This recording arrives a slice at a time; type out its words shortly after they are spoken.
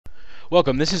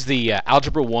Welcome. This is the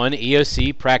Algebra 1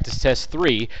 EOC Practice Test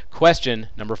 3, question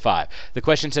number 5. The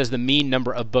question says the mean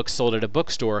number of books sold at a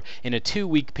bookstore in a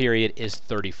 2-week period is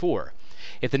 34.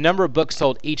 If the number of books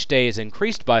sold each day is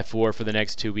increased by 4 for the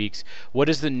next 2 weeks, what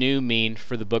is the new mean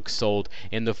for the books sold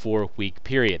in the 4-week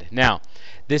period? Now,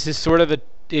 this is sort of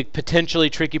a potentially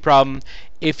tricky problem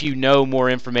if you know more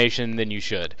information than you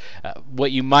should.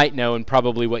 What you might know, and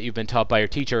probably what you've been taught by your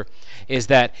teacher, is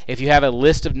that if you have a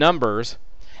list of numbers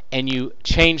and you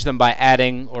change them by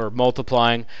adding or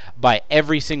multiplying by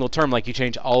every single term, like you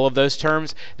change all of those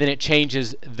terms, then it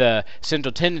changes the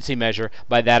central tendency measure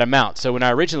by that amount. So when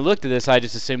I originally looked at this, I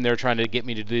just assumed they were trying to get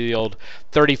me to do the old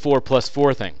 34 plus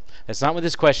 4 thing. That's not what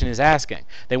this question is asking.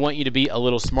 They want you to be a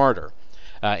little smarter.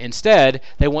 Instead,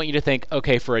 they want you to think,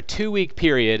 okay, for a 2-week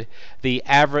period, the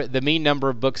mean number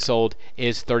of books sold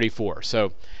is 34.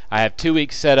 So I have 2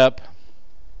 weeks set up.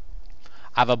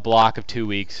 I have a block of 2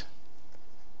 weeks.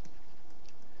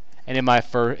 And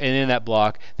in that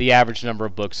block, the average number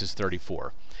of books is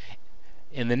 34.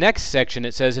 In the next section,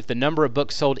 it says if the number of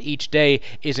books sold each day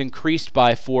is increased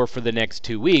by 4 for the next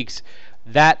 2 weeks,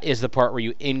 that is the part where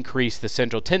you increase the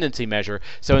central tendency measure.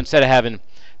 So instead of having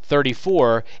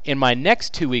 34, in my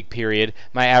next 2-week period,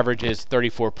 my average is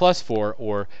 34 plus 4,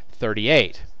 or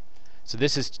 38. So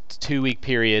this is 2-week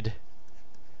period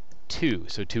 2,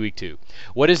 so 2-week 2.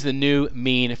 What is the new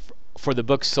mean for the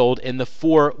books sold in the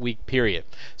 4-week period?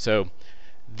 So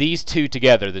these two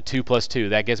together, the 2 plus 2,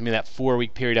 that gives me that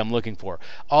 4-week period I'm looking for.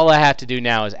 All I have to do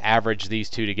now is average these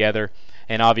two together,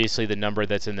 and obviously the number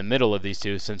that's in the middle of these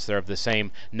two, since they're of the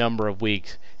same number of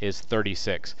weeks, is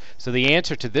 36. So the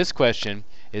answer to this question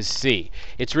is C.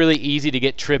 It's really easy to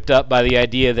get tripped up by the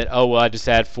idea that, oh, well, I just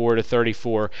add 4 to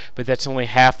 34, but that's only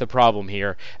half the problem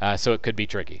here, so it could be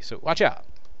tricky. So watch out.